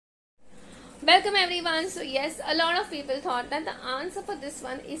Welcome everyone. So yes, a lot of people thought that the answer for this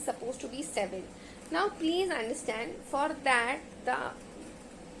one is supposed to be 7. Now please understand, for that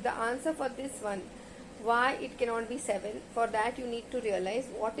the answer for this one, why it cannot be 7, for that you need to realize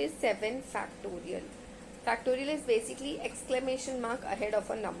what is 7 factorial. Factorial is basically exclamation mark ahead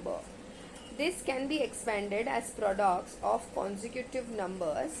of a number. This can be expanded as products of consecutive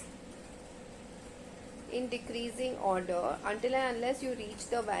numbers in decreasing order until and unless you reach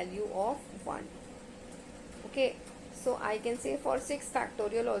the value of 1. Okay, so I can say for 6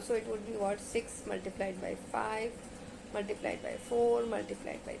 factorial also it would be what? 6 multiplied by 5 multiplied by 4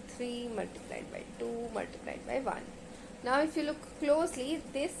 multiplied by 3 multiplied by 2 multiplied by 1. Now if you look closely,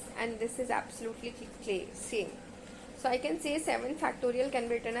 this and this is absolutely same. So I can say 7 factorial can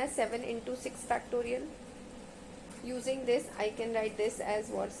be written as 7 into 6 factorial. Using this, I can write this as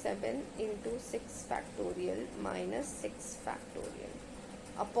what? 7 into 6 factorial minus 6 factorial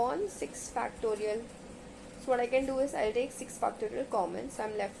upon 6 factorial. So what I can do is I'll take 6 factorial common. So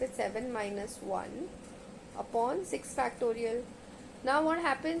I'm left with 7 minus 1 upon 6 factorial. Now what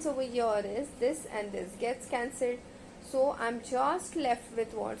happens over here is this and this gets cancelled. So I'm just left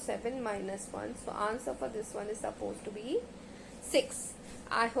with what? 7 minus 1. So answer for this one is supposed to be 6.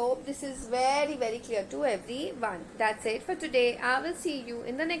 I hope this is very clear to everyone. That's it for today. I will see you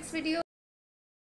in the next video.